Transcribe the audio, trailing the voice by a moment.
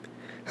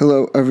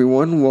Hello,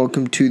 everyone.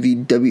 Welcome to the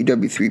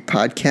WW3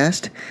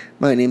 podcast.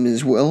 My name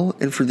is Will,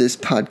 and for this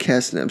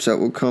podcast, an episode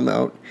will come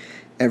out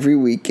every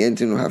weekend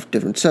and will have a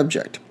different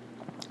subject.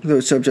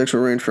 Those subjects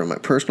will range from my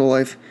personal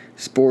life,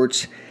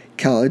 sports,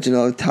 college, and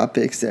other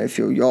topics that I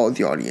feel y'all,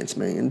 the audience,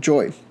 may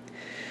enjoy.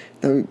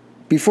 Now,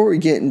 before we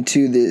get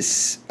into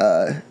this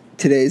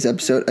today's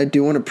episode, I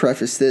do want to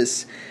preface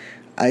this.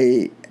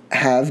 I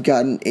have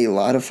gotten a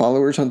lot of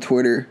followers on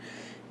Twitter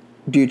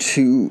due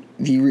to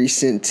the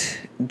recent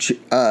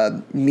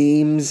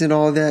memes and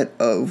all that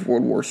of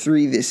World War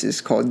III. This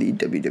is called the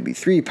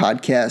WW3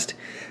 podcast,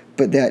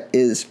 but that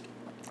is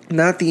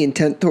not the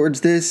intent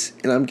towards this,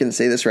 and I'm going to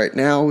say this right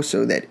now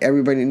so that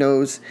everybody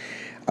knows.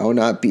 I will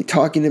not be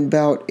talking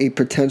about a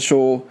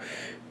potential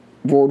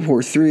World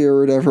War III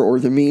or whatever,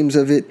 or the memes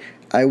of it.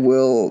 I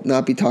will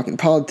not be talking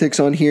politics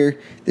on here.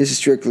 This is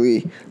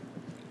strictly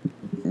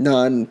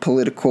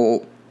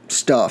non-political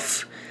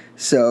stuff.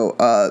 So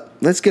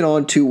let's get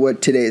on to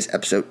what today's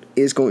episode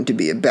is going to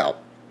be about.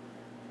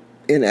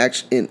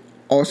 And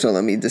also,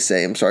 let me just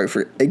say, I'm sorry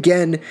for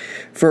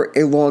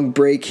a long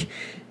break.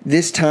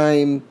 This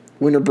time,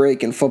 winter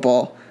break in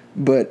football,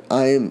 but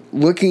I'm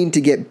looking to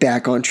get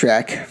back on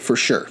track for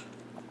sure.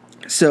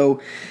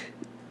 So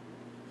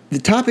the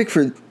topic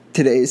for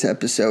today's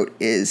episode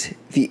is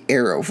the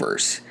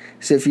Arrowverse.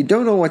 So if you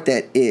don't know what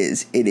that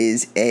is, it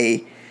is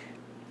a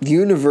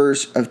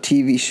universe of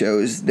TV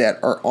shows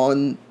that are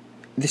on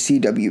the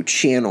CW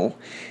channel,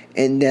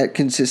 and that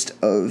consists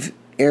of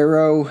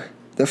Arrow,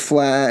 The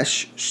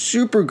Flash,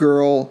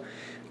 Supergirl,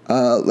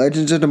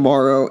 Legends of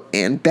Tomorrow,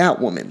 and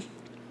Batwoman.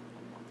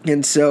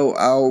 And so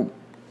I'll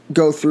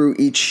go through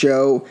each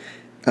show,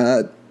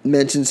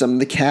 mention some of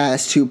the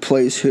cast, who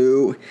plays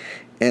who,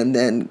 and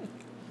then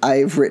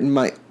I've written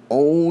my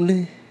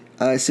own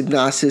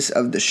synopsis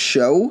of the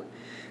show.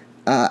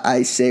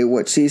 I say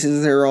what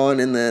seasons they're on,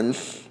 and then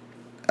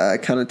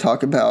kind of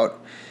talk about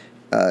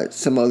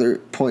some other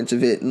points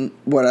of it and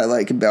what I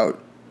like about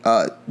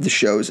the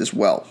shows as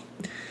well.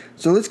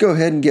 So let's go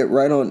ahead and get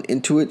right on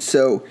into it.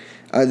 So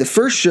the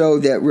first show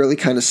that really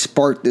kind of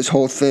sparked this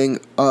whole thing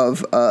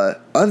of the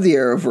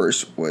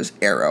Arrowverse was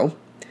Arrow,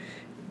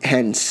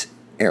 hence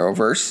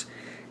Arrowverse.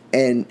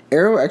 And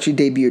Arrow actually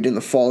debuted in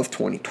the fall of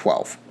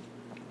 2012.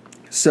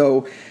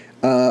 So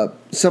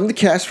some of the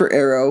cast for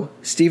Arrow: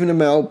 Stephen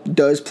Amell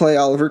does play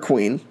Oliver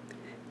Queen,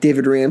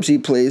 David Ramsey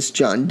plays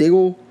John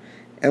Diggle,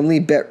 Emily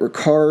Bett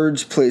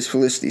Rickards plays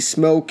Felicity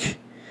Smoke,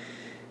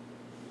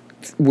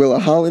 Willa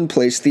Holland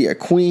plays Thea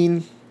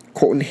Queen,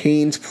 Colton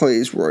Haynes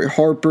plays Roy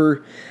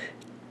Harper,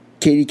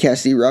 Katie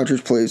Cassidy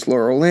Rogers plays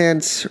Laurel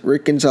Lance,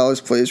 Rick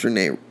Gonzalez plays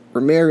Renee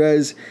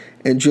Ramirez,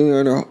 and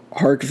Juliana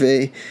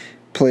Harkavy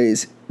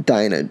plays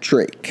Diana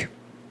Drake.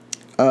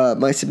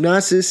 My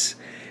synopsis: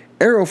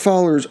 Arrow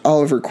follows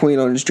Oliver Queen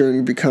on his journey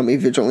to become a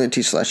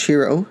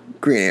vigilante/hero,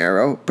 Green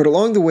Arrow, but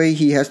along the way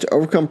he has to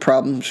overcome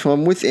problems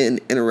from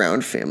within and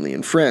around family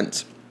and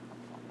friends.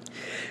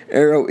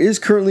 Arrow is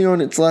currently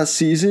on its last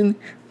season,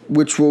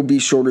 which will be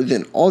shorter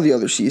than all the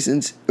other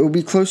seasons. It will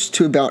be close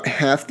to about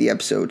half the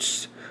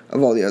episodes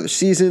of all the other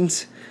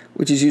seasons,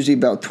 which is usually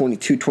about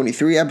 22,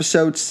 23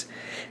 episodes.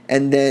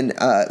 And then,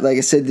 like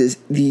I said,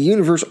 the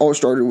universe all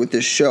started with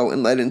this show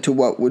and led into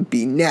what would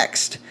be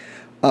next.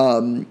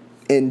 And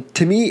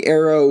to me,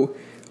 Arrow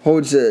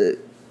holds a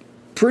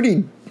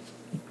pretty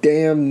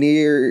damn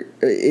near,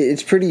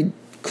 it's pretty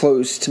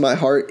close to my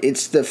heart.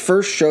 It's the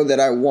first show that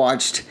I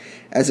watched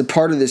as a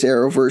part of this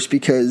Arrowverse,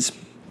 because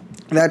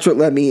that's what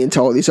led me into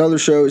all these other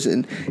shows,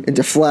 and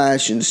into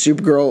Flash, and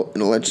Supergirl,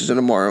 and Legends of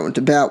Tomorrow, and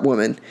to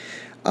Batwoman.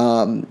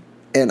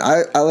 And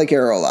I like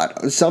Arrow a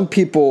lot. Some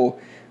people,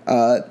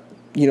 my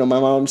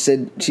mom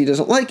said she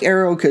doesn't like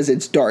Arrow because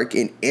it's dark,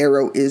 and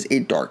Arrow is a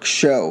dark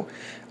show.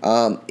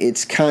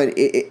 It's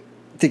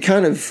to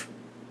kind of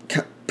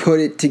put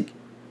it to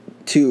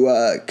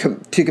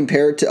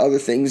compare it to other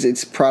things,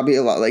 it's probably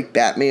a lot like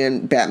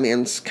Batman.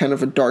 Batman's kind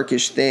of a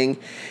darkish thing.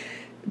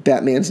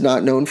 Batman's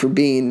not known for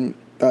being,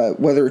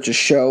 whether it's a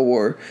show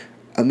or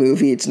a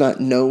movie, it's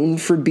not known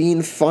for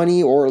being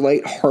funny or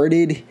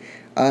lighthearted.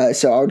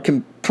 So I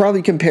would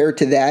probably compare it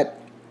to that.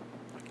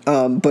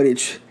 But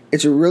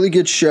it's a really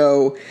good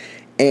show,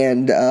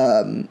 and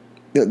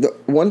the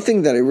one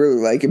thing that I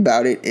really like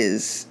about it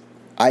is,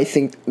 I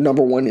think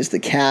number one is the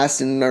cast,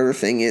 and another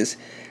thing is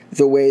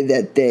the way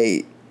that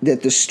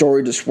the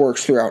story just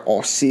works throughout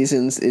all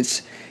seasons.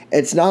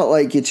 It's not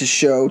like it's a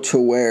show to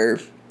where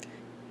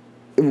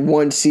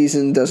one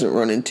season doesn't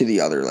run into the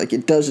other. Like,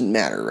 it doesn't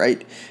matter,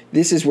 right?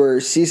 This is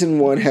where season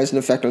 1 has an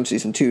effect on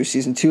season 2.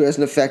 Season 2 has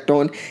an effect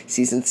on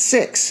season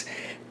 6.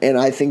 And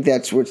I think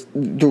that's what's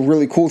the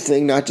really cool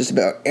thing, not just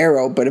about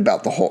Arrow, but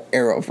about the whole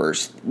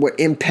Arrowverse. What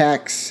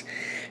impacts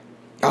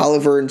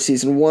Oliver in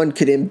season 1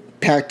 could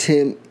impact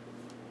him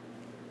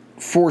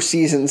 4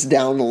 seasons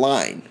down the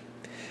line.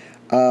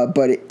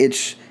 But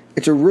it's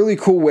a really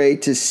cool way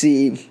to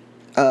see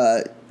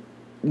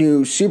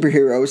new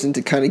superheroes and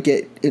to kind of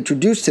get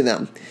introduced to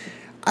them.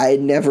 I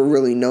had never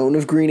really known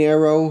of Green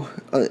Arrow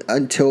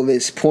until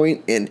this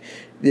point, and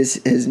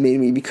this has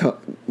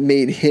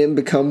made him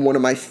become one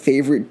of my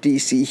favorite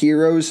DC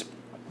heroes,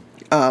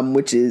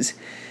 which is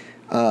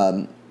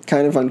kind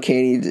of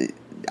uncanny,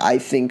 I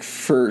think,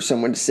 for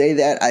someone to say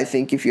that. I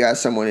think if you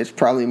ask someone, it's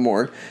probably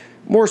more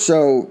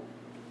so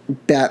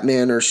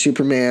Batman or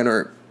Superman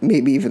or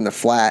maybe even the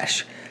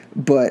Flash.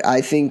 But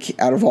I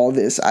think out of all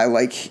this, I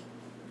like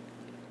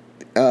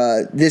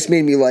this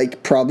made me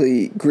like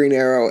probably Green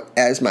Arrow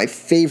as my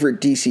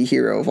favorite DC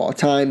hero of all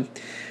time.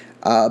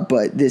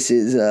 But this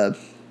is,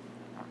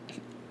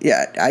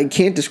 I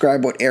can't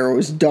describe what Arrow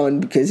has done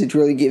because it's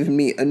really given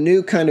me a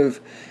new kind of,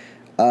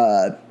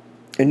 a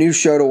new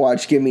show to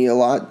watch, give me a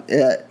lot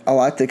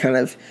to kind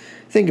of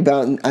think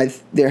about.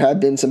 And there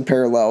have been some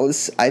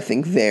parallels, I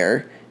think,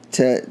 there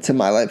to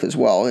my life as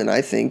well. And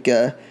I think,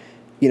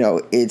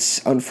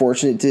 it's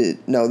unfortunate to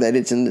know that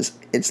it's in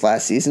its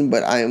last season,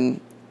 but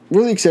I'm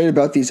really excited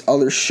about these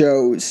other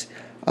shows.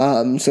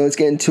 So let's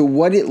get into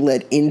what it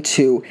led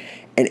into.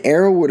 And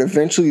Arrow would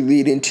eventually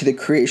lead into the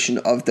creation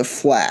of The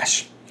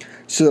Flash.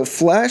 So The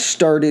Flash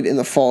started in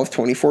the fall of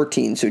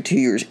 2014, so 2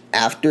 years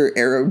after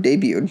Arrow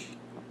debuted.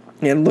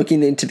 And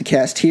looking into the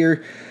cast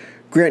here,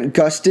 Grant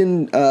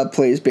Gustin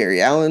plays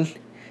Barry Allen.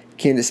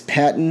 Candice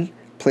Patton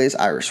plays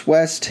Iris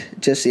West.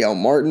 Jesse L.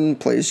 Martin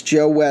plays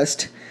Joe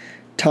West.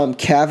 Tom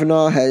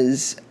Cavanaugh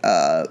has,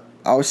 I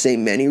would say,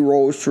 many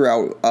roles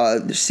throughout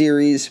the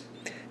series.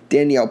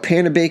 Danielle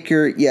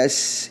Panabaker,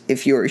 yes,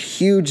 if you're a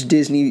huge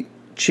Disney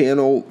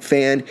Channel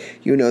fan,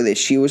 you know that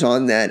she was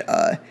on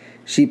that.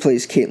 She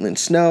plays Caitlin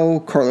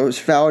Snow. Carlos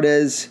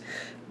Valdez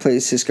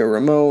plays Cisco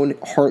Ramon.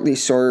 Hartley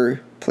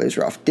Sawyer plays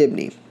Ralph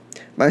Dibny.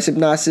 My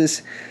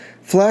synopsis: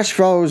 Flash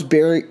follows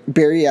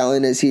Barry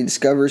Allen as he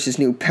discovers his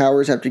new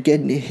powers after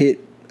getting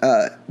hit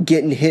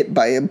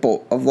by a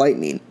bolt of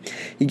lightning.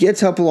 He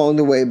gets help along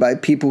the way by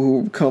people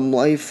who become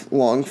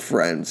lifelong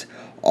friends,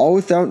 all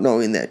without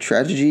knowing that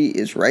tragedy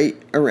is right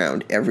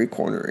around every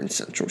corner in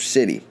Central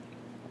City.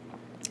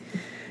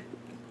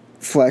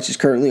 Flash is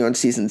currently on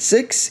season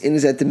 6 and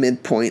is at the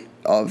midpoint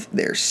of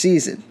their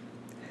season.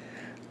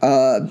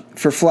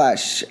 For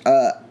Flash,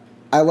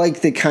 I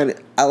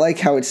like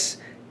how it's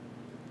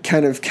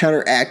kind of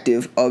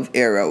counteractive of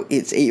Arrow.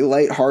 It's a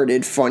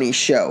lighthearted, funny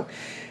show.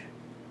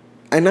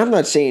 And I'm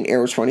not saying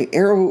Arrow's funny.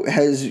 Arrow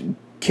has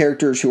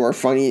characters who are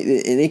funny,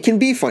 and it can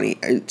be funny.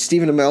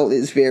 Stephen Amell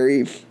is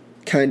very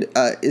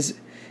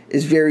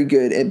is very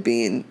good at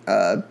being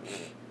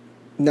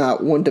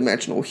not one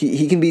dimensional.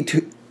 He can be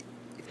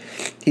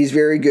he's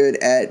very good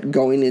at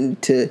going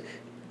into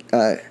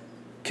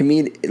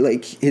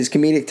his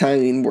comedic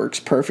timing works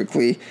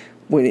perfectly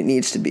when it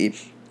needs to be.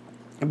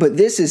 But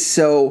this is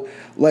so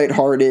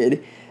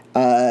lighthearted.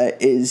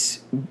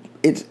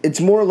 It's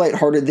more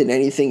lighthearted than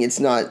anything. It's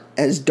not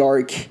as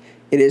dark.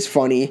 It is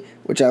funny,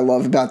 which I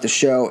love about the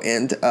show.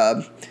 And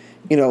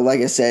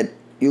like I said,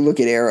 you look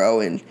at Arrow,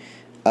 and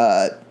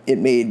it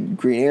made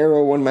Green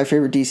Arrow one of my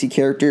favorite DC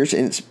characters,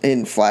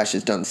 and Flash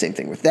has done the same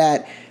thing with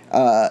that.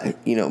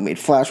 Made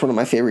Flash one of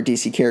my favorite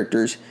DC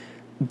characters.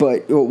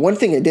 But one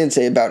thing I didn't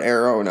say about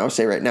Arrow, and I'll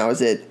say right now, is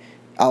that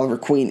Oliver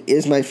Queen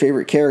is my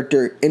favorite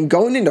character. And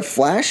going into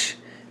Flash,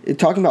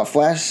 talking about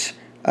Flash,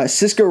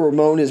 Cisco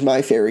Ramon is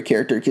my favorite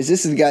character because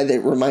this is the guy that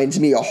reminds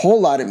me a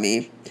whole lot of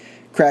me.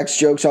 Cracks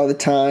jokes all the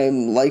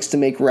time, likes to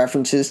make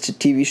references to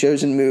TV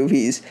shows and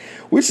movies,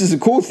 which is a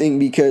cool thing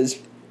because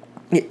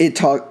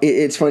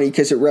it's funny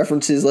because it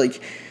references,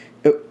 like,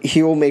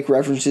 he will make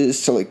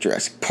references to, like,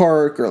 Jurassic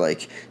Park or,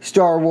 like,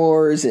 Star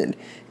Wars, and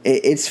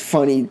it's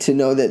funny to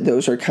know that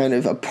those are kind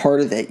of a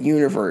part of that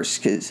universe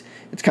because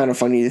it's kind of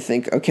funny to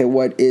think, okay,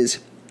 what is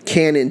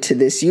canon to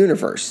this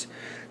universe?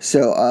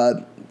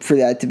 So, for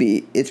that to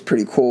be, it's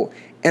pretty cool.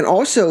 And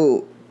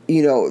also,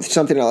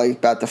 something I like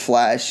about The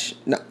Flash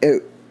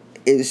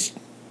is,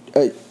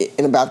 and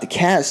about the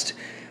cast,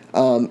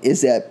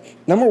 is that,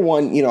 number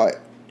one,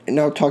 and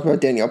I'll talk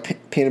about Danielle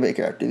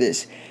Panabaker after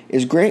this,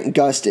 is Grant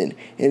Gustin.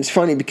 And it's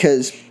funny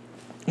because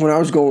when I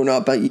was growing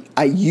up,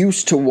 I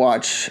used to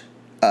watch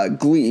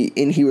Glee,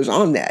 and he was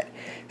on that.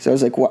 So I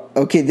was like, well,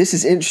 okay, this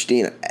is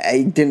interesting.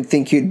 I didn't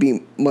think he'd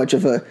be much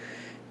of a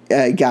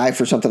guy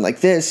for something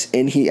like this,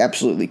 and he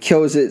absolutely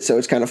kills it. So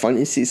it's kind of funny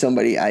to see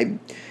somebody I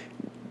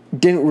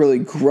didn't really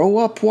grow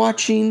up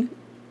watching,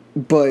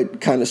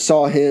 but kind of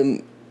saw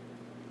him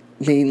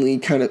mainly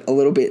kind of a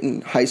little bit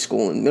in high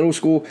school and middle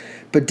school.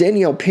 But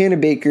Danielle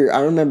Panabaker,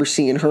 I remember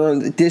seeing her on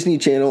the Disney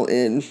Channel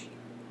in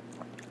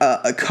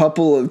a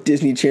couple of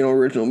Disney Channel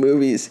original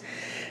movies,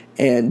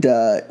 and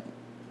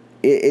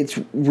it's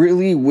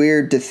really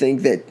weird to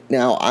think that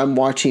now I'm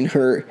watching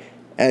her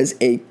as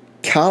a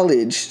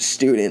college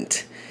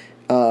student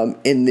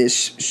in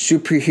this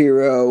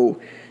superhero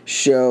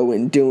show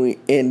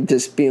and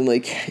just being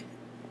like,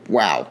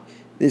 wow,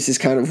 this is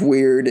kind of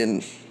weird,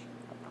 and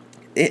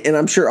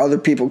I'm sure other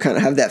people kind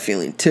of have that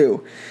feeling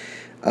too.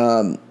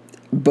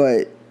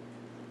 But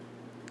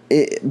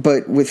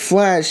with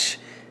Flash,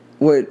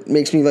 what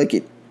makes me like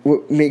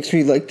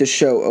the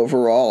show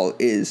overall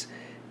is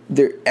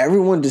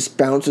everyone just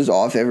bounces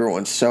off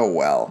everyone so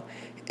well,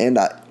 and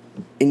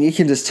you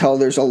can just tell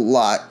there's a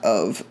lot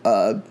of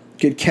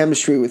good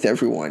chemistry with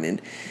everyone, and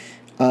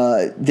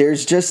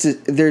there's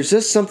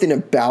just something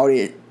about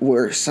it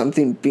where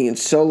something being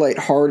so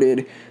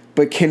lighthearted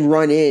but can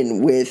run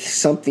in with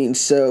something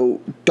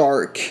so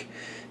dark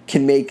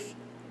can make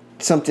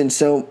something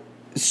so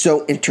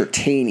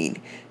entertaining,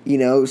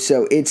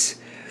 so it's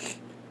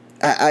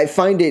I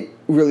find it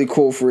really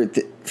cool for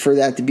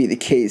that to be the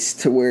case,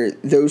 to where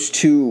those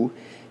two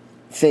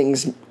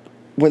things,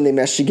 when they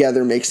mesh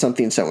together, make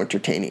something so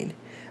entertaining.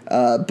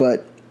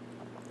 But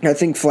I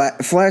think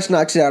Flash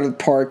knocks it out of the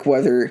park,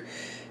 whether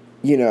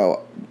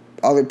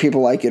other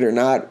people like it or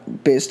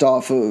not, based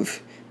off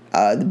of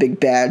the big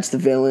bads, the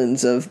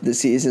villains of the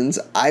seasons.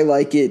 I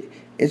like it.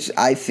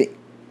 I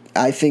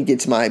think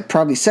it's my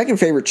probably second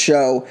favorite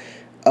show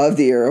of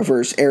the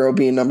Arrowverse, Arrow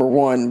being number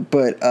one,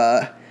 but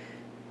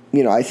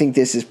I think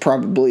this is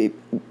probably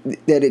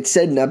that it's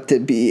setting up to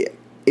be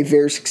a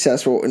very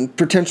successful and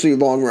potentially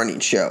long-running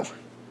show.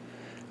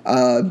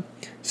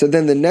 So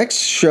then the next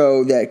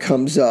show that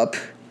comes up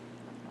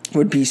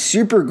would be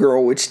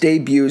Supergirl, which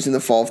debuts in the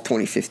fall of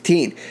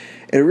 2015.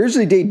 It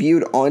originally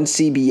debuted on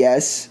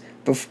CBS,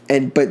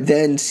 but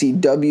then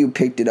CW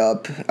picked it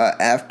up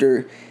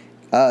after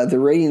the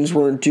ratings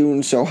weren't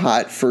doing so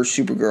hot for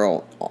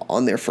Supergirl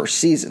on their first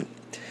season.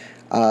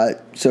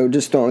 So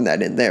just throwing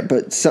that in there.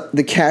 But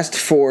the cast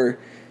for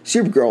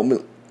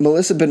Supergirl,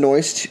 Melissa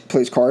Benoist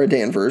plays Kara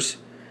Danvers.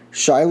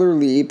 Shyler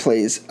Lee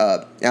plays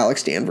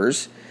Alex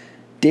Danvers.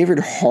 David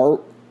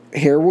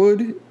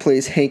Harewood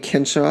plays Hank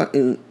Henshaw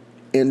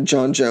and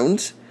John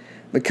Jones.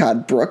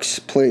 Mehcad Brooks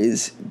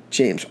plays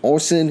James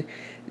Olsen.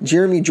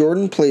 Jeremy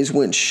Jordan plays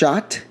Win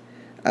Schott.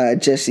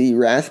 Jesse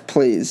Rath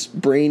plays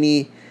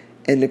Brainy.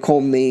 And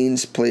Nicole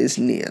Maines plays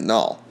Nia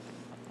Null.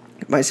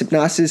 My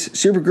synopsis: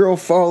 Supergirl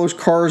follows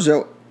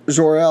Kara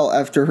Zor-El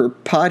after her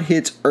pod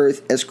hits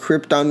Earth as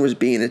Krypton was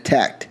being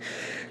attacked.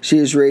 She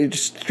is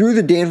raised through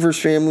the Danvers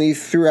family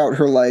throughout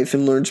her life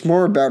and learns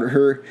more about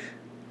her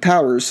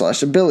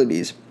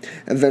powers/abilities.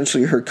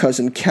 Eventually, her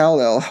cousin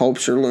Kal-El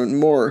helps her learn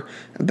more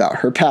about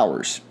her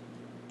powers.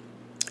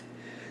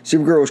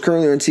 Supergirl is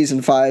currently on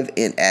season 5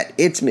 and at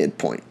its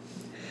midpoint.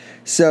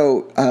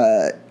 So,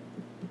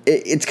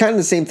 it's kind of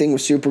the same thing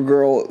with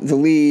Supergirl. The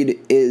lead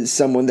is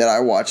someone that I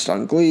watched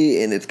on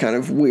Glee, and it's kind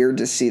of weird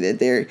to see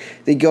that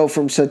they go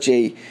from such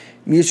a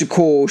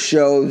musical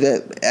show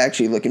that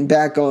actually looking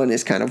back on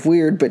is kind of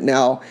weird, but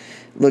now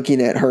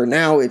looking at her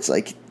now, it's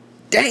like,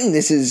 dang,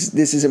 this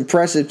is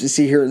impressive to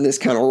see her in this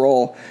kind of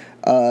role,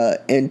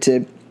 and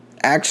to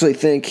actually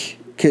think,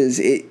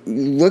 because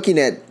looking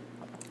at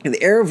the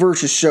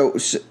Arrowverse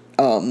shows,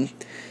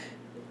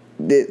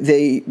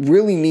 they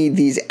really need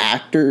these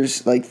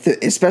actors,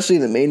 especially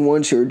the main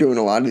ones who are doing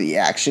a lot of the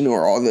action,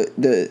 or all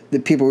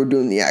the people who are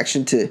doing the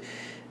action, to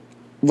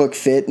look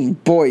fit.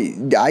 And boy,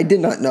 I did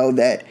not know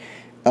that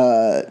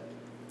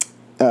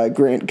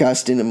Grant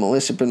Gustin and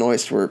Melissa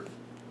Benoist were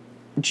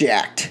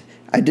jacked.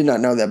 I did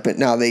not know that, but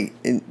now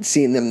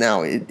seeing them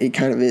now, it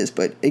kind of is.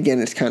 But again,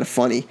 it's kind of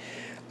funny.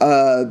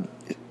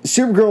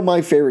 Supergirl,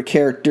 my favorite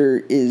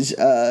character is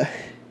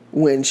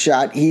Win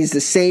Schott. He's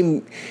the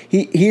same.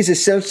 He's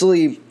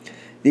essentially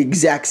the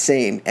exact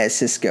same as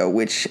Cisco,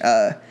 which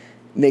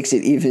makes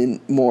it even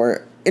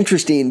more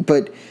interesting.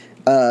 But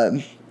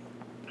and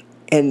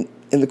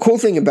the cool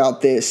thing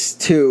about this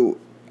too,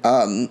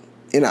 and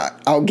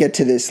I'll get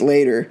to this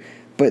later,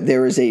 but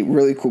there is a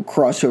really cool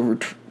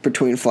crossover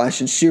between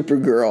Flash and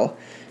Supergirl.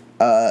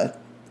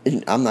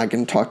 And I'm not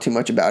going to talk too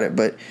much about it,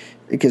 but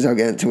because I'll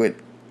get into it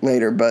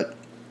later. But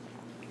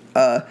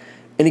and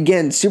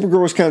again,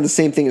 Supergirl is kind of the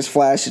same thing as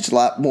Flash. It's a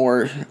lot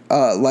more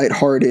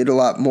lighthearted, a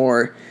lot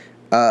more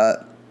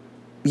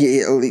a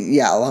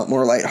lot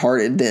more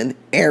lighthearted than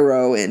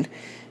Arrow, and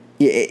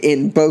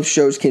in both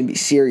shows can be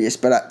serious.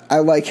 But I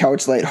like how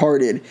it's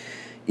lighthearted.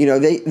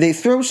 They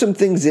throw some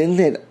things in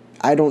that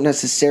I don't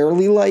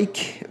necessarily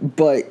like,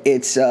 but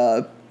it's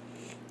still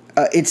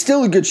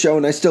a good show,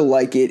 and I still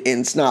like it,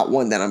 and it's not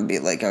one that I'm be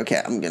like, okay,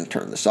 I'm going to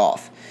turn this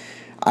off.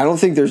 I don't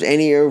think there's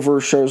any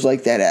over shows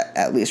like that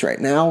at least right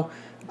now.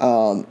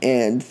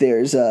 And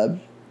there's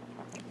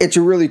it's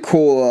a really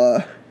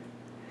cool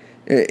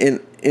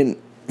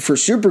for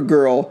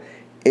Supergirl,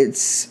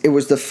 it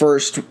was the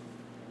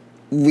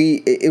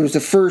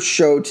first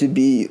show to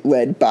be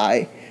led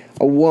by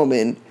a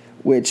woman,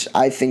 which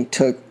I think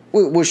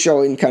was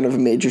showing kind of a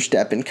major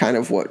step in kind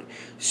of what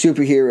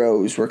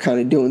superheroes were kind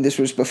of doing. This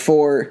was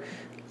before,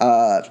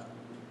 I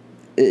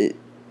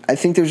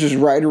think this was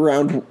right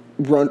around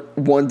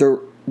Wonder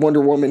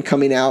Woman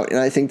coming out, and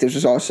I think this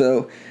was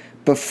also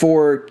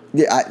before.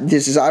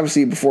 This is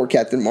obviously before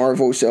Captain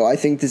Marvel, so I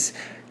think the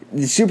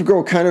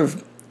Supergirl kind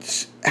of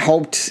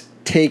helped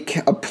take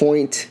a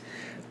point,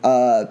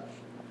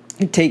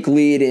 take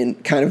lead in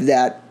kind of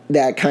that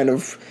kind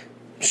of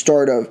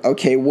start of,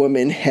 okay,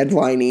 women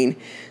headlining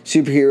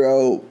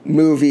superhero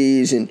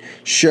movies and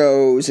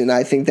shows, and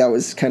I think that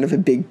was kind of a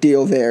big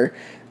deal there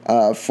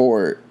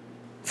for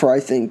I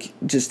think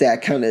just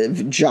that kind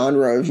of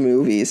genre of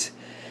movies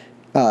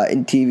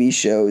and TV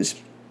shows.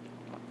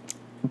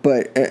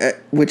 But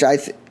which I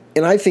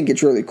think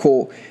it's really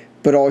cool.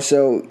 but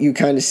also you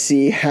kind of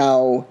see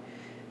how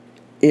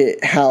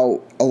a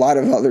lot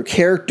of other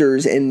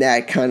characters in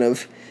that kind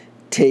of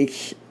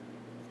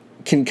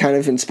can kind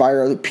of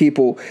inspire other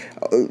people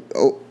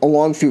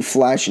along through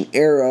Flash and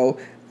Arrow.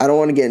 I don't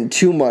want to get into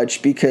too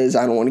much because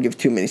I don't want to give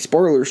too many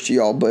spoilers to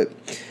y'all, but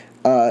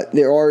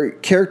there are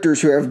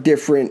characters who have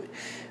different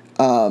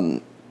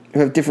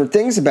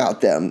things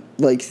about them,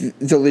 like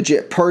the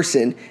legit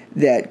person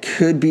that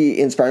could be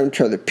inspiring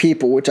to other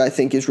people, which I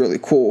think is really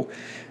cool.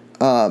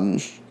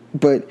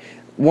 But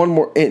one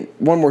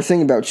more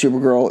thing about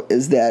Supergirl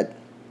is that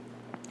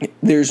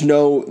there's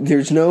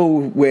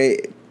no way,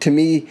 to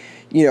me,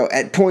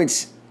 at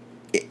points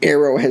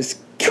Arrow has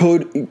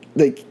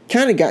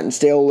kind of gotten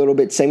stale a little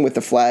bit, same with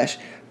the Flash,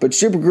 but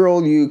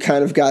Supergirl, you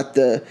kind of got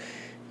I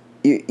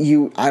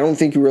don't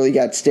think you really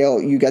got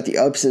stale. You got the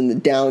ups and the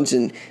downs,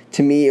 and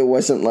to me it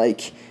wasn't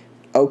like,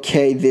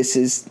 okay,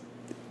 it's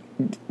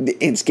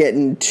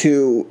getting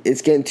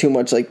too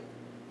much like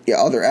the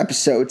other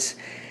episodes.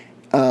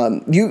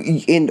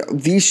 In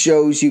these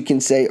shows, you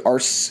can say are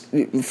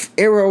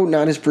Arrow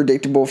not as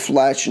predictable.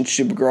 Flash and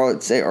Supergirl,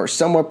 I'd say, are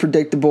somewhat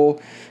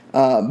predictable,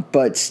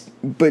 but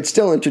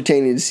still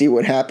entertaining to see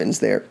what happens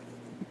there.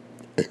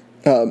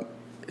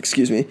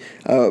 Excuse me,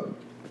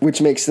 which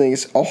makes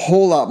things a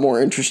whole lot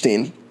more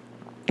interesting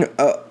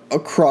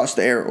across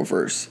the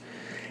Arrowverse.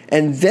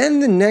 And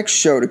then the next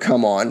show to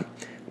come on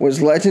was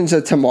Legends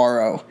of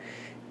Tomorrow,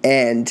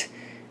 and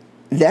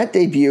that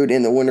debuted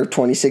in the winter of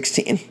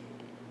 2016.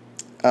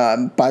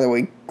 By the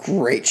way,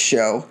 great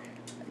show.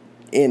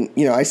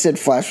 I said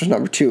Flash was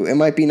number 2. It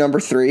might be number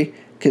 3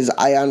 because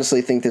I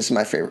honestly think this is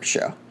my favorite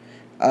show.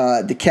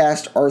 The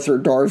cast: Arthur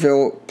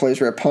Darvill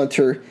plays Rip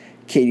Hunter,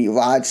 Katie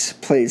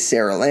Lotz plays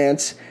Sarah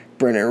Lance,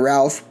 Brendan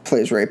Routh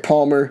plays Ray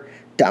Palmer,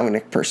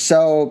 Dominic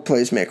Purcell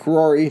plays Mick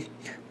Rory,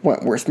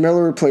 Wentworth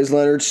Miller plays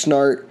Leonard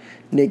Snart,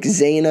 Nick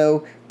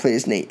Zano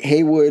plays Nate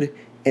Haywood,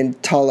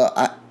 and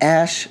Tala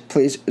Ash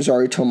plays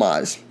Zari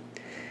Tomaz.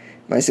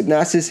 My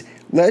synopsis: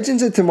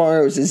 Legends of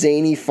Tomorrow is a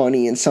zany,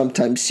 funny, and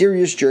sometimes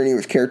serious journey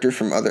with characters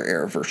from other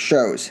Arrowverse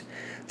shows.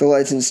 The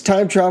Legends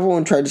time travel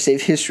and try to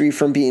save history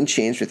from being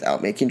changed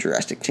without making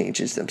drastic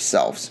changes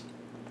themselves.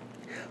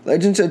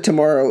 Legends of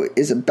Tomorrow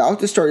is about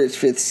to start its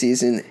 5th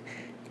season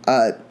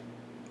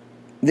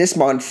this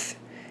month,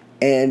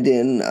 and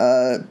in,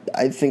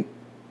 I think,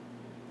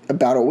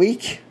 about a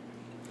week.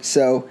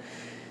 So,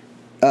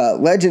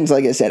 Legends,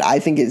 like I said, I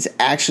think is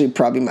actually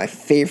probably my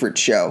favorite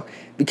show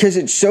because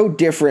it's so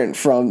different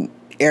from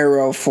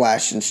Arrow,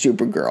 Flash, and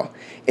Supergirl.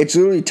 It's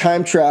literally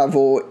time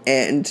travel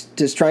and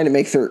just trying to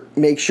make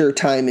sure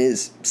time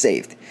is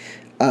saved.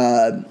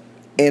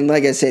 And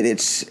like I said,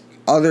 it's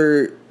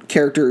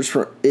characters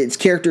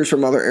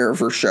from other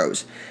Arrowverse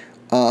shows.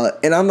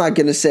 And I'm not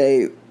going to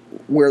say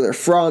where they're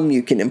from.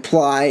 You can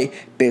imply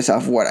based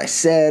off of what I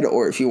said,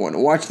 or if you want to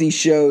watch these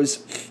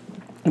shows.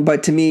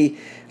 But to me,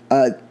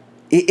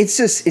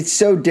 it's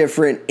so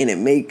different, and it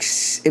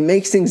makes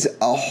things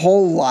a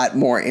whole lot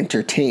more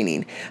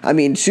entertaining. I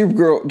mean,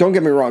 Supergirl, don't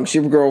get me wrong,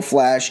 Supergirl,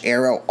 Flash,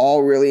 Arrow,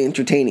 all really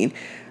entertaining.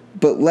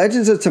 But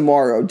Legends of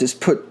Tomorrow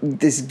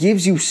this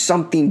gives you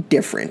something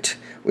different,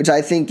 which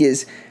I think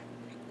is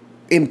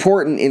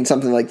important in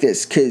something like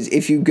this, because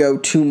if you go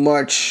too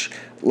much,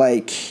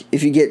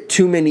 if you get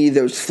too many of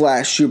those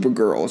Flash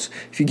Supergirls,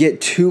 if you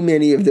get too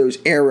many of those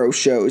Arrow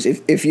shows,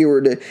 if you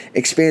were to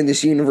expand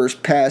this universe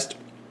past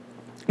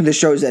the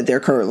shows that there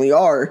currently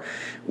are,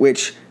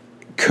 which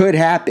could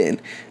happen,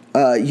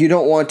 you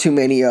don't want too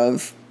many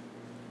of,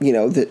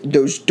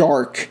 those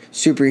dark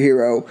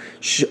superhero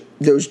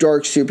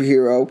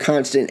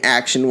constant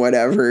action,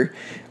 whatever,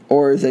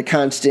 or the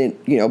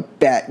constant,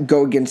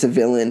 go against the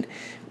villain,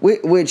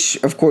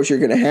 which of course you're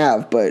going to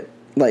have, but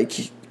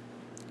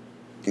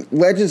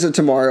Legends of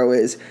Tomorrow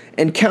is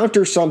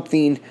encounter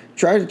something,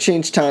 try to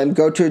change time,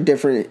 go to a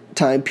different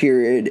time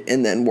period,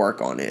 and then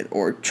work on it,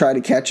 or try to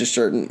catch a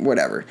certain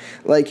whatever.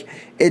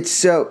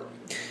 Legends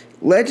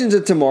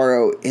of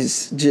Tomorrow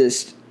is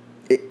just,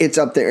 it's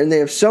up there, and they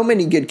have so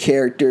many good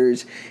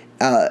characters,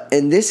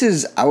 and this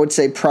is, I would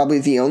say, probably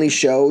the only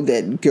show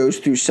that goes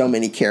through so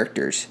many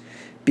characters,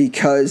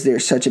 because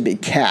there's such a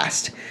big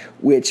cast,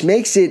 which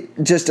makes it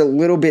just a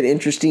little bit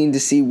interesting to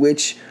see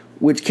which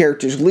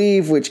characters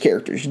leave, which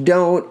characters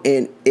don't,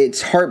 and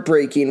it's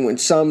heartbreaking when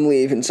some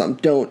leave and some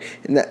don't,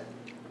 and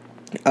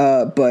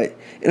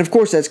of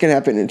course that's going to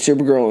happen in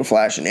Supergirl and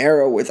Flash and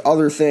Arrow with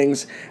other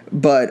things,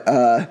 but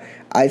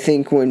I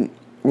think when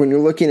you're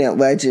looking at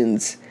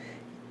Legends,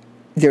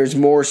 there's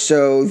more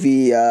so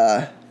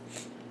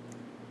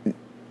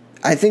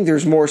I think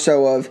there's more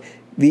so of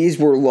these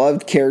were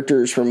loved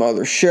characters from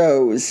other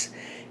shows,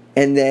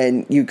 and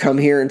then you come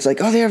here and it's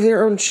like, oh, they have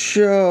their own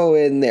show,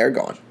 and they're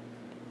gone.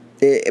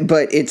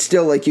 But it's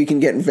still like you can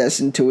get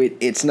invested into it.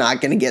 It's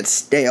not going to get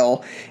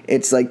stale.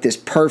 It's like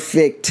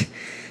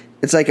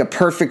a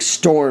perfect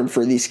storm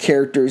for these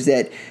characters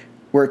that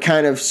were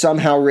kind of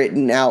somehow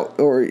written out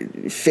or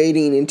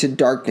fading into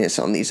darkness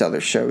on these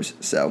other shows.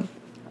 So,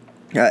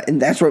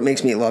 and that's what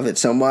makes me love it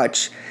so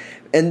much.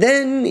 And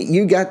then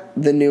you got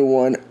the new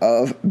one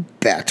of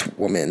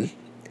Batwoman.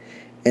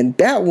 And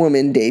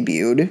Batwoman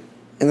debuted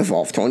in the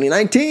fall of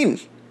 2019.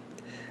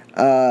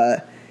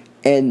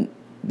 And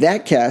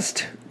that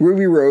cast,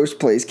 Ruby Rose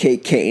plays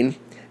Kate Kane,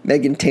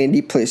 Megan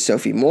Tandy plays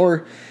Sophie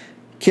Moore,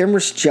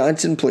 Cameron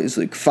Johnson plays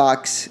Luke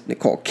Fox,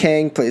 Nicole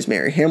Kang plays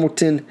Mary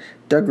Hamilton,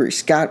 Dougray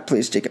Scott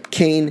plays Jacob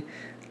Kane,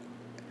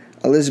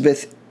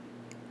 Elizabeth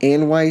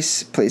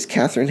Anweiss plays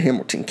Catherine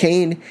Hamilton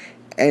Kane,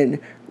 and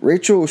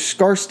Rachel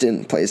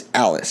Skarsten plays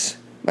Alice.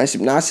 My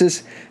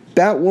synopsis: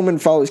 Batwoman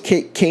follows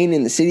Kate Kane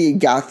in the city of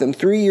Gotham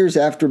 3 years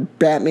after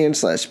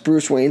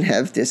Batman/Bruce Wayne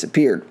have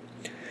disappeared.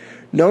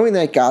 Knowing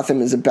that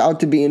Gotham is about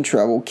to be in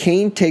trouble,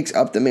 Kane takes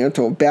up the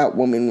mantle of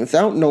Batwoman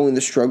without knowing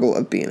the struggle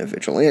of being a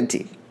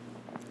vigilante.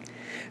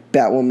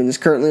 Batwoman is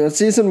currently on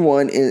season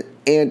 1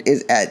 and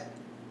is at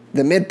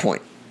the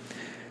midpoint.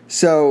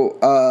 So,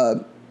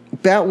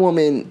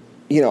 Batwoman,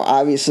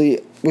 obviously,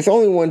 with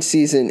only one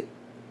season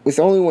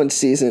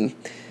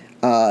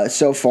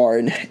so far,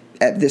 and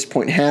at this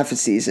point half a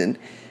season,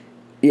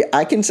 yeah,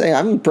 I can say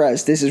I'm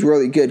impressed. This is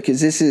really good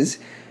because this is,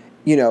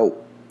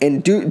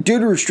 and due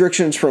to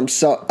restrictions from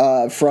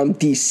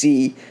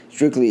DC,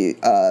 strictly,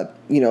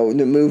 in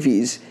the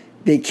movies,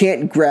 they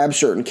can't grab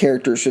certain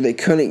characters, so they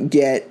couldn't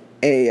get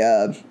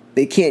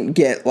they can't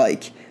get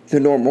like the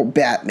normal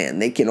Batman.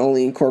 They can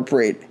only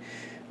incorporate.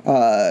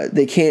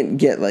 They can't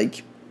get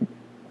like.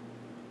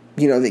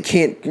 They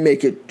can't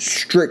make a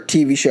strict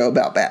TV show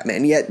about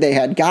Batman. Yet they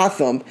had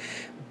Gotham,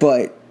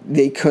 but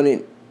they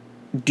couldn't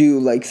do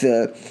like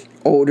the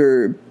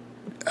older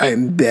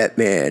I'm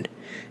Batman,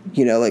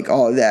 like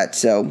all of that.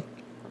 So,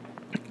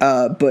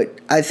 but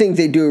I think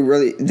they do a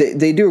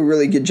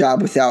really good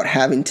job without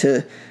having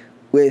the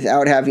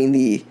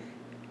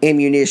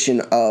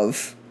ammunition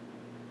of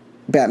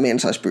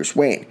Batman/Bruce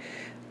Wayne.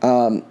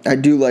 I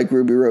do like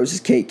Ruby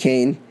Rose's Kate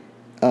Kane.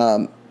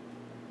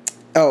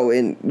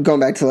 And going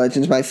back to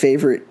Legends, my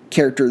favorite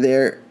character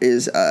there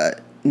is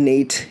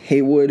Nate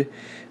Haywood.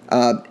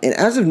 And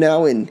as of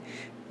now in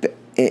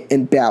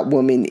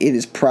Batwoman, it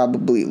is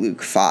probably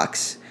Luke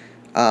Fox.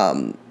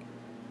 And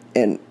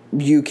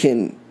you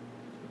can,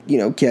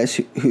 guess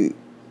who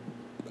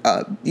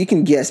you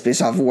can guess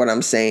based off of what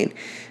I'm saying,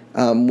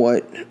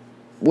 what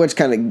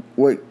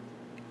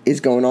is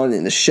going on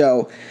in the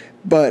show.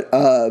 But,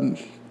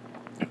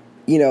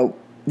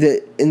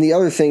 the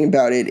other thing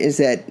about it is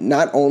that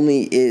not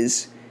only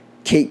is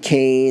Kate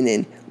Kane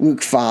and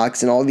Luke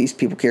Fox and all these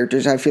people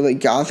characters, I feel like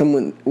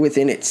Gotham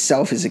within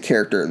itself is a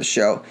character of the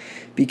show,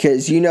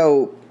 because in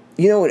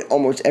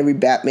almost every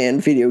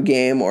Batman video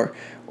game or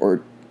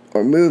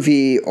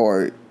movie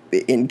or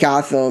in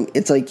Gotham,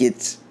 it's like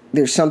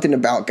there's something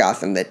about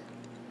Gotham that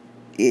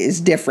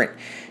is different.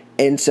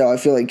 And so I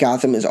feel like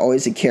Gotham is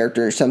always a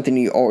character, something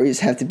you always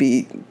have to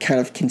be kind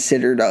of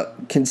considerate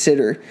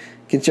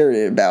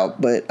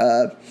about. But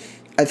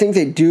I think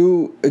they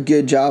do a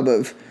good job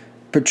of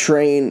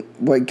portraying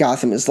what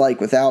Gotham is like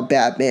without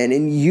Batman,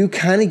 and you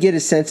kind of get a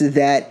sense of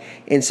that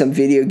in some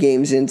video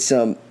games, in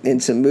some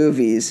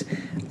movies,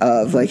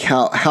 of like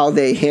how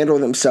they handle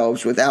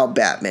themselves without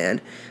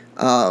Batman.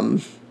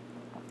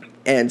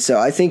 And so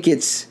I think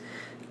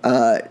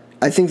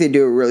I think they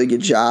do a really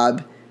good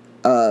job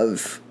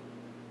of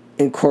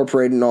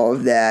incorporating all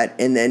of that,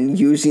 and then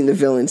using the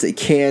villains they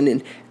can.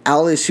 And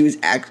Alice, who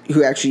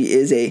actually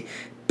is a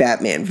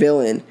Batman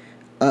villain,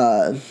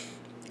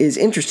 is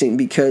interesting,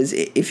 because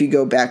if you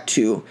go back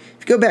to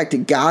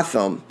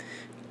Gotham,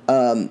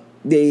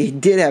 they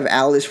did have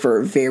Alice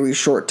for a very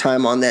short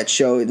time on that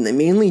show, and they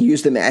mainly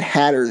used the Mad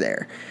Hatter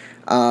there,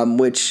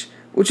 which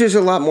is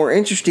a lot more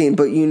interesting.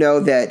 But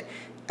that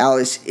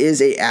Alice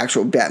is a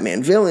actual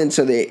Batman villain,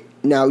 so they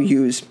now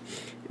use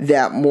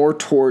that more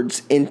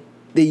towards, and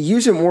they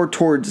use it more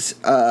towards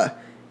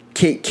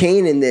Kate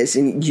Kane in this.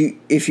 And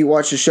if you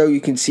watch the show, you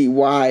can see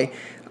why.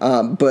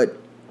 But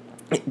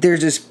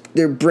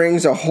there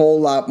brings a whole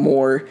lot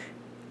more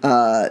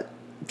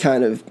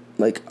kind of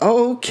like,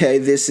 oh, okay,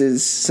 this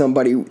is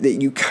somebody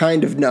that you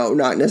kind of know,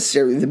 not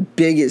necessarily the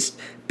biggest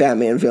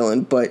Batman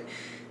villain, but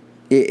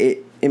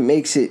it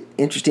makes it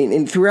interesting.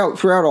 And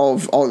throughout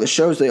all the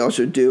shows, they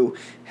also do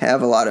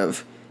have a lot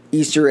of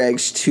Easter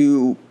eggs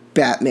to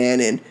Batman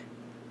and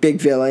big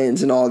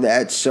villains and all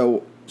that,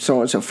 so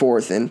on and so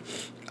forth. And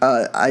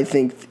I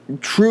think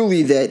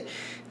truly that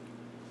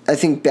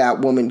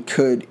Batwoman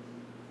could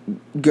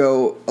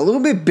go a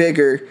little bit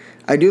bigger.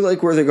 I do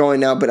like where they're going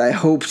now, but I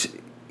hoped,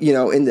 in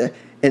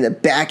the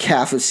back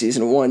half of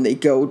season 1, they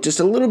go just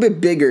a little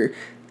bit bigger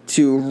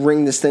to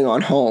ring this thing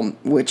on home,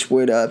 which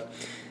would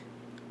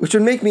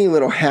make me a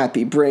little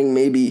happy. Bring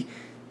maybe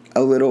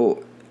a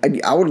little.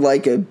 I would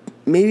like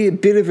maybe a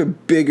bit of a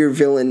bigger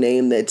villain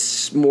name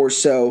that's more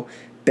so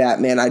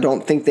Batman. I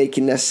don't think they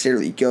can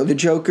necessarily go the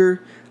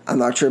Joker. I'm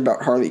not sure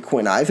about Harley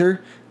Quinn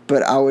either,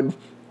 but I would.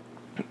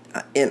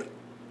 And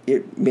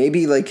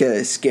maybe like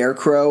a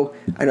Scarecrow.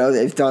 I know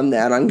they've done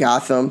that on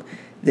Gotham.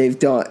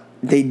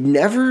 They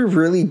never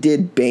really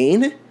did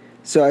Bane,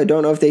 so I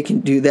don't know if they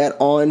can do that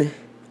on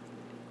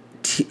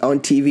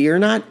TV or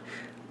not.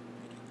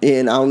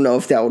 And I don't know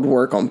if that would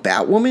work on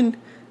Batwoman,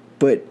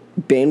 but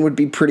Bane would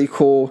be pretty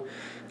cool.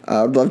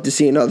 I'd love to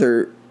see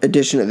another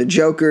edition of the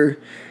Joker,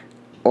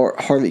 or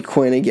Harley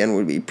Quinn again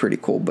would be pretty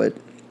cool. But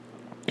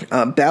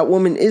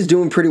Batwoman is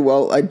doing pretty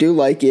well. I do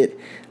like it.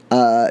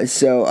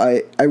 So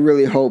I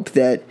really hope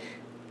that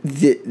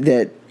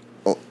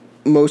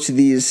most of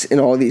these and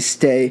all of these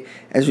stay.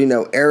 As we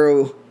know,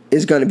 Arrow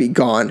is going to be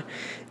gone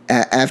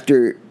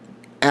after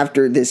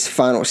this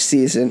final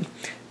season.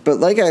 But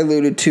like I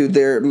alluded to,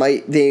 there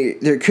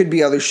could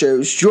be other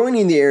shows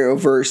joining the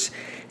Arrowverse,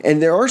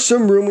 and there are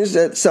some rumors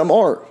that some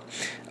are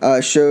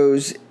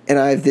shows. And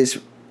I have this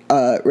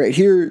right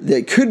here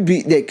that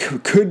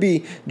could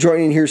be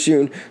joining here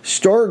soon.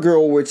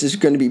 Stargirl, which is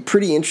going to be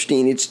pretty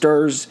interesting. It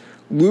stars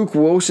Luke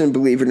Wilson,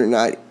 believe it or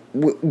not.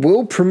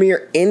 Will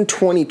premiere in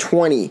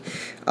 2020.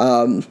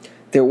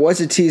 There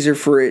was a teaser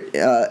for it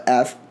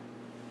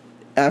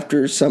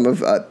after some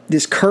of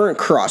this current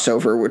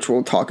crossover, which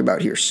we'll talk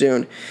about here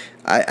soon.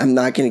 I'm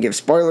not going to give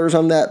spoilers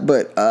on that,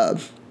 but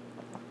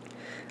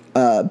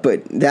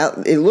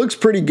that it looks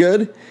pretty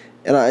good,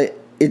 and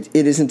it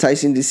is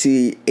enticing to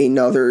see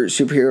another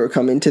superhero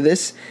come into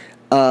this.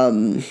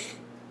 And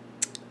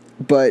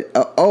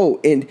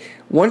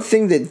one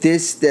thing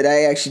that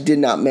I actually did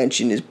not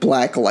mention is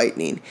Black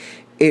Lightning.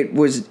 It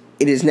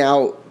is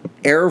now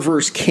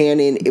Arrowverse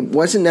canon. It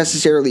wasn't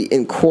necessarily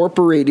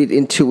incorporated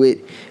into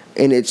it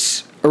in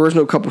its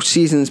original couple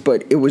seasons,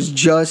 but it was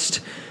just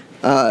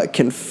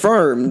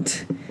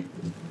confirmed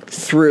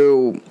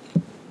through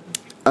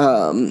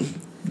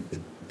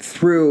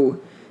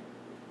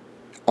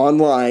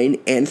online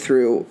and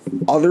through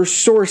other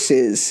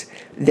sources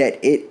that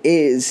it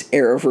is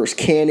Arrowverse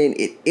canon.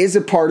 It is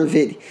a part of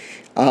it,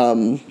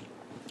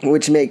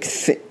 which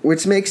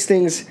makes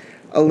things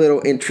a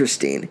little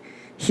interesting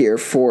here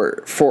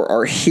for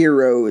our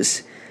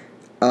heroes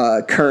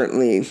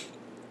currently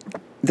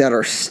that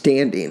are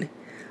standing.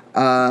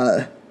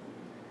 But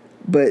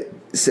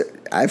so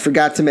I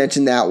forgot to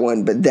mention that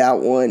one, but that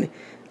one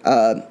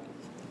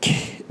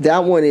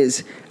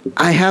is,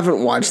 I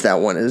haven't watched that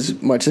one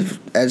as much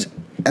as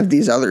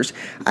these others.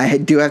 I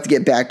do have to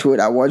get back to it.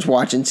 I was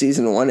watching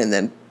season 1 and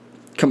then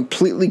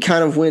completely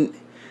kind of went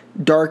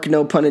dark,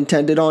 no pun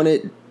intended, on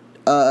it,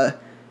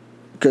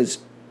 because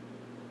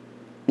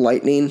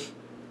light,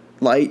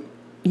 I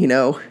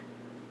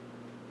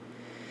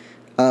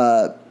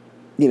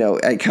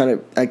kind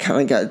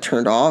of got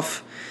turned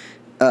off.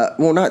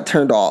 Well, not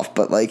turned off,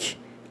 but like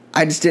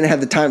I just didn't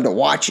have the time to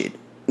watch it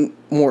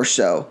more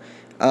so.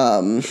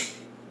 And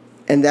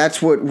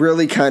that's what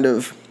really kind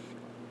of,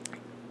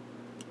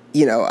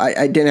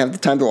 I didn't have the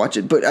time to watch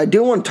it. But I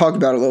do want to talk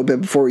about it a little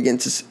bit before we get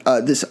into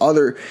this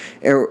other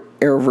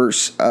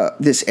Arrowverse,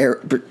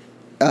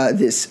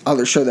 this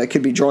other show that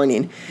could be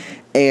joining.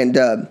 And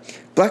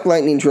Black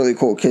Lightning is really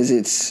cool because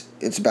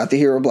it's about the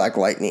hero Black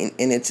Lightning,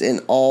 and it's in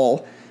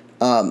all.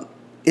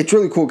 It's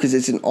really cool because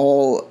it's an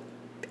all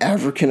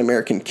African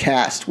American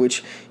cast,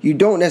 which you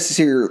don't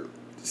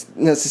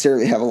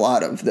necessarily have a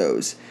lot of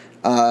those.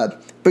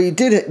 But you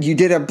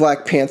did have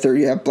Black Panther,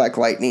 you have Black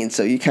Lightning,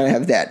 so you kind of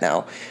have that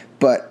now.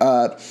 But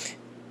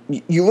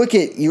you look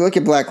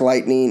at Black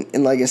Lightning,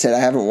 and like I said, I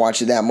haven't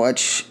watched it that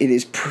much. It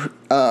is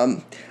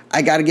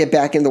I got to get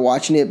back into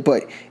watching it.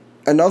 But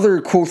another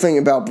cool thing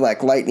about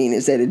Black Lightning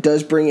is that it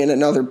does bring in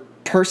another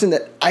person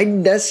that I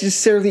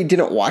necessarily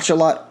didn't watch a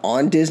lot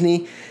on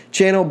Disney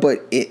Channel,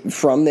 but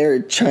from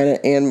there, China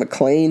Anne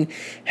McClain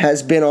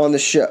has been on the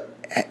show.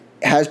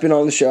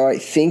 I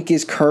think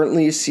is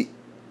currently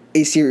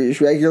a series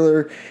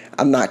regular.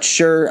 I'm not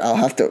sure. I'll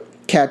have to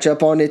catch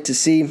up on it to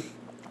see.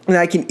 And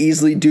I can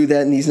easily do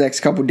that in these next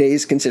couple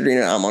days, considering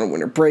that I'm on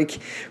winter break.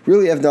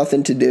 Really have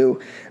nothing to do.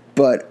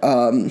 But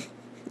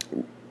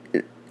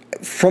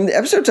from the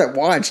episodes I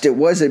watched, it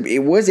was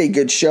a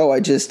good show. I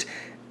didn't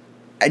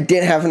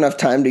have enough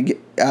time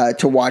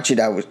to watch it.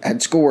 I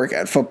had schoolwork, I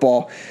had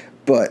football.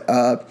 But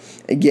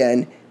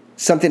again,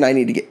 something I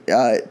need to get.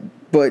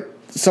 But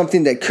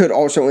something that could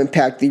also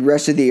impact the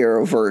rest of the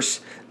Arrowverse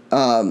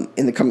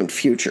in the coming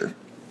future.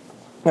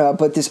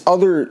 But this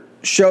other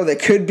show that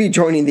could be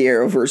joining the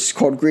Arrowverse is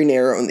called Green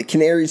Arrow and the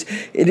Canaries.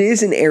 It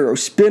is an Arrow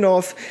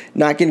spinoff.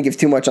 Not going to give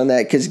too much on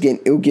that because, again,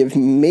 it will give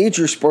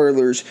major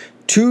spoilers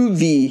to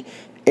the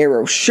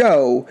Arrow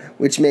show,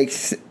 which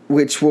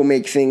will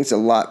make things a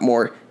lot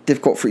more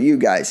difficult for you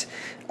guys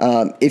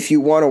if you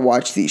want to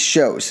watch these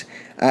shows.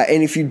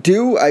 And if you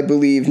do, I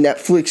believe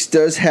Netflix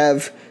does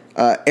have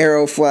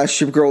Arrow, Flash,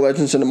 Supergirl,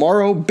 Legends of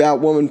Tomorrow.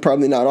 Batwoman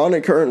probably not on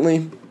it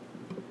currently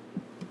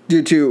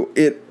due to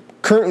it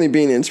currently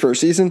being in its first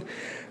season.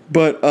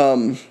 But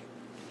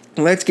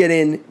let's get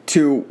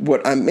into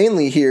what I'm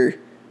mainly here.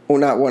 Well,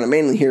 not what I'm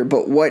mainly here,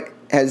 but what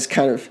has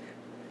kind of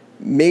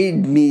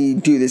made me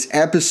do this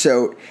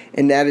episode,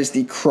 and that is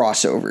the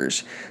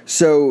crossovers.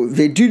 So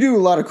they do a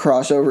lot of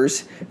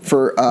crossovers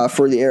for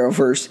the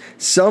Arrowverse.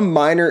 Some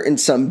minor and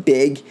some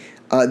big.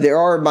 There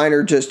are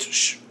minor,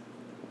 just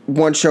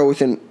one show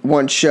within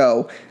one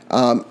show.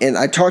 And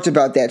I talked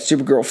about that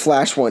Supergirl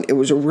Flash one. It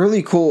was a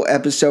really cool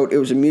episode. It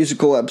was a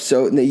musical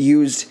episode, and they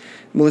used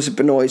Melissa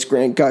Benoist,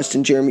 Grant Gust,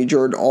 and Jeremy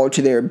Jordan all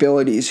to their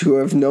abilities, who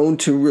have known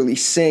to really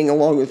sing,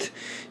 along with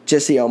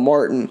Jesse L.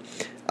 Martin.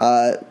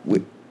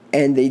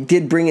 And they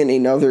did bring in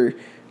another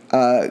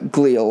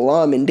Glee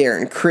alum in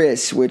Darren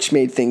Criss, which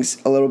made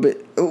things a little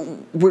bit,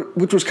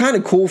 which was kind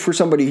of cool for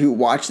somebody who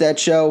watched that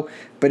show.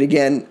 But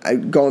again,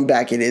 going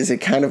back, it is a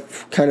kind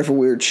of a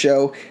weird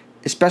show,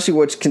 especially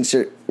what's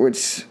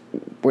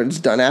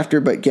done after.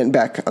 But getting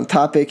back on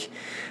topic,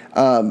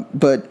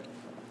 but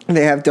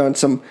they have done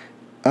some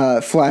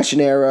Flash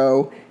and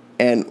Arrow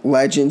and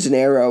Legends and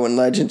Arrow and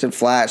Legends and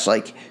Flash,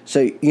 but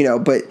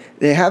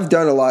they have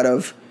done a lot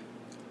of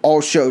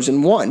all shows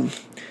in one.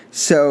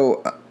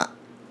 So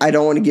I'm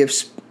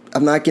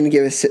not going to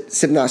give a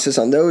synopsis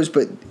on those,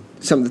 but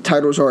some of the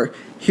titles are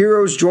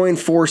Heroes Join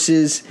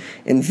Forces,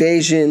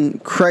 Invasion,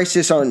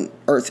 Crisis on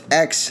Earth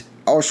X,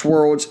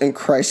 Elseworlds, and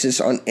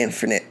Crisis on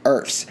Infinite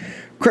Earths.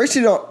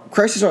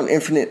 Crisis on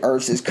Infinite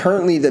Earths is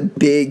currently the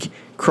big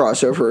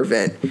crossover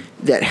event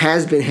that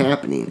has been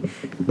happening.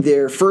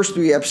 Their first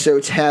 3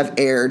 episodes have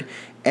aired,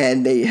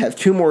 and they have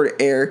 2 more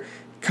to air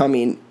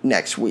coming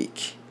next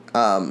week,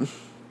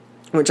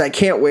 which I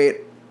can't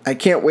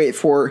wait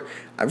for.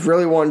 I've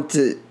really wanted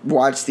to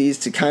watch these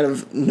to kind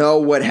of know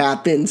what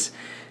happens,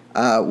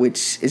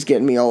 which is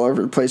getting me all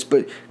over the place.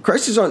 But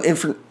Crisis on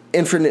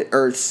Infinite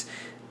Earths,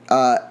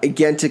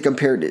 again, to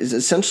compare it, is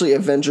essentially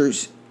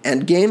Avengers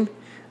Endgame.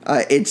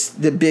 It's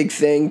the big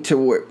thing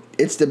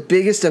it's the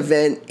biggest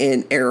event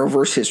in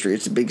Arrowverse history.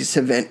 It's the biggest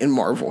event in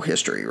Marvel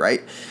history,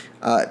 right?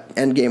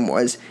 Endgame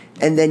was.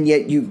 And then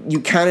yet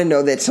you kind of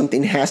know that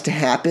something has to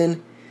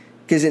happen,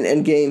 because in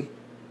Endgame,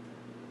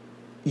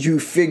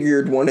 you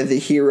figured one of the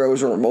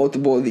heroes or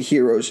multiple of the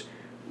heroes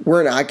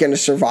were not going to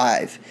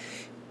survive.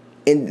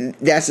 And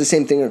that's the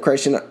same thing in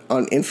Crisis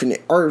on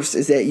Infinite Earths,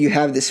 is that you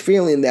have this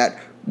feeling that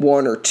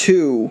 1 or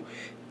 2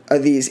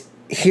 of these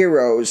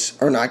heroes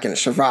are not going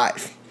to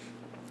survive,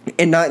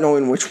 and not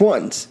knowing which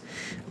ones.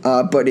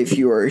 But if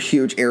you are a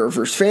huge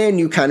Arrowverse fan,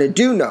 you kind of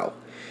do know,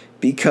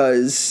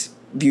 because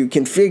you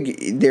can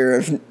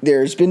figure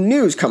there's been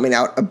news coming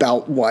out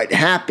about what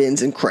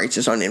happens in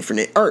Crisis on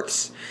Infinite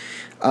Earths.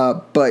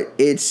 But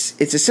it's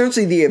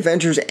essentially the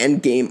Avengers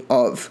Endgame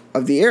of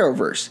the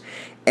Arrowverse,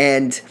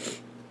 and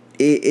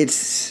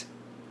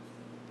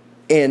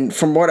and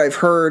from what I've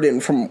heard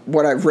and from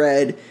what I've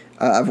read,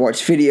 I've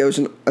watched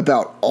videos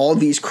about all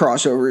these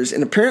crossovers,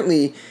 and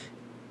apparently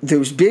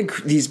these big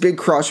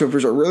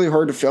crossovers are really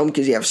hard to film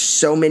because you have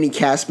so many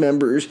cast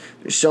members,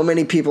 there's so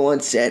many people on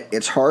set,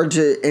 it's hard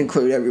to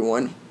include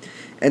everyone,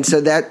 and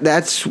so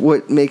that's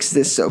what makes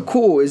this so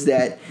cool, is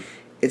that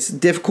it's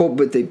difficult,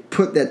 but they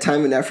put that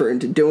time and effort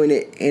into doing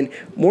it, and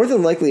more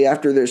than likely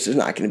after this, there's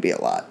not going to be a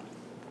lot.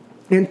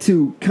 And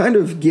to kind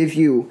of give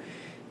you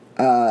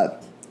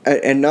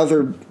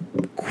another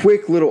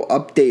quick little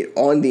update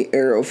on the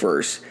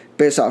Arrowverse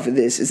based off of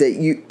this, is that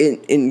you,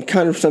 in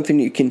kind of something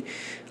you can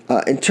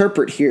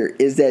interpret here,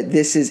 is that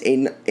this is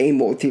a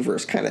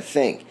multiverse kind of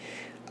thing.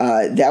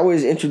 That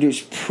was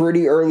introduced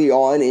pretty early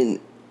on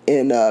in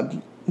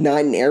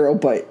not in Arrow,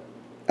 but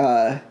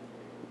in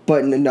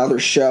another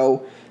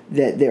show,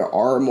 that there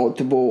are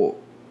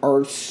multiple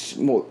Earths,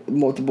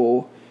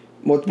 multiple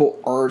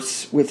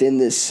Earths within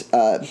this,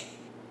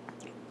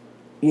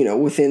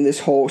 within this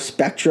whole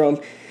spectrum,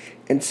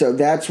 and so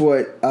that's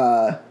what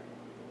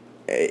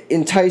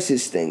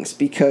entices things,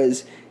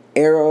 because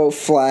Arrow,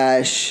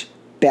 Flash,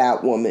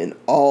 Batwoman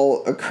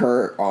all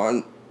occur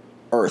on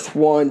Earth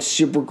 1.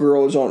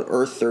 Supergirl is on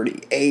Earth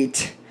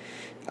 38,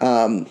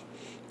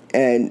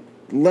 and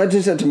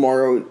Legends of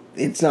Tomorrow,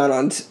 it's not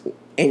on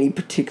any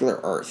particular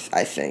Earth,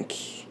 I think.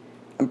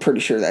 I'm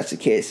pretty sure that's the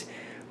case.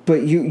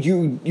 But you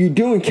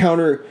do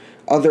encounter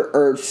other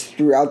Earths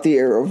throughout the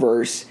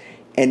Arrowverse,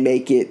 and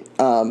make it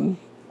and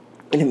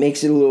it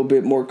makes it a little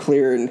bit more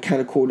clear and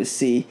kind of cool to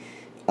see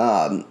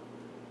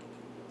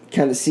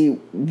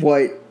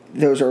what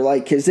those are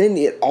like, because then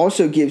it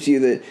also gives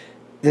you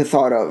the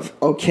thought of,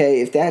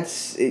 okay, if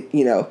that's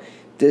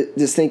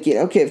this thinking,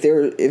 okay,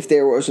 if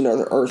there was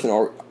another Earth in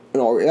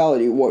all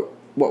reality, what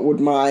would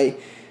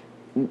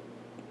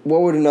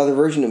another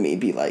version of me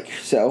be like?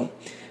 So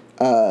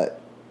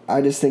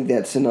I just think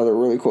that's another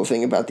really cool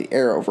thing about the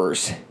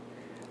Arrowverse.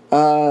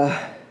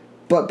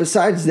 But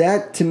besides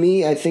that, to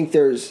me, I think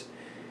there's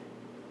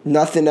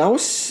nothing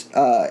else.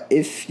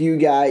 If you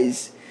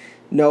guys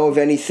know of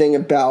anything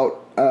about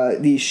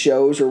these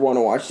shows or want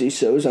to watch these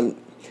shows,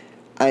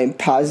 I'm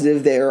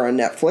positive they are on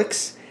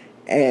Netflix,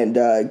 and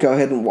go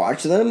ahead and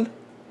watch them.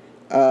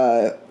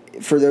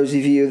 For those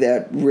of you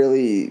that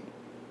really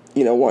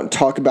want to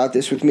talk about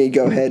this with me,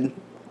 go ahead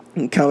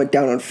and comment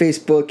down on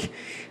Facebook.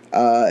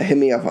 Hit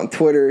me up on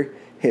Twitter.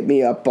 Hit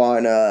me up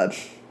on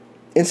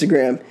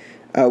Instagram.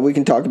 We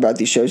can talk about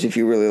these shows if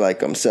you really like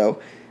them.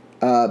 So,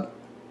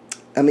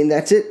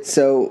 that's it.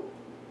 So,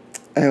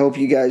 I hope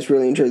you guys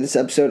really enjoyed this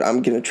episode.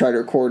 I'm going to try to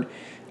record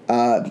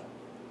a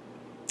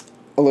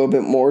little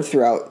bit more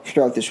throughout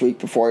this week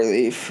before I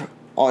leave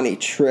on a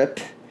trip.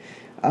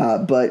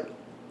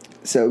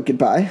 So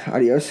goodbye,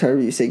 adios,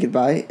 however you say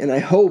goodbye, and I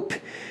hope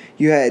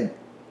you had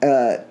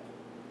a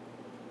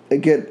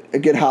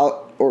good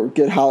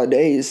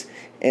holidays,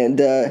 and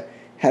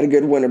had a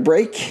good winter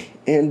break,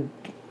 and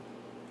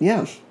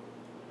Yeah.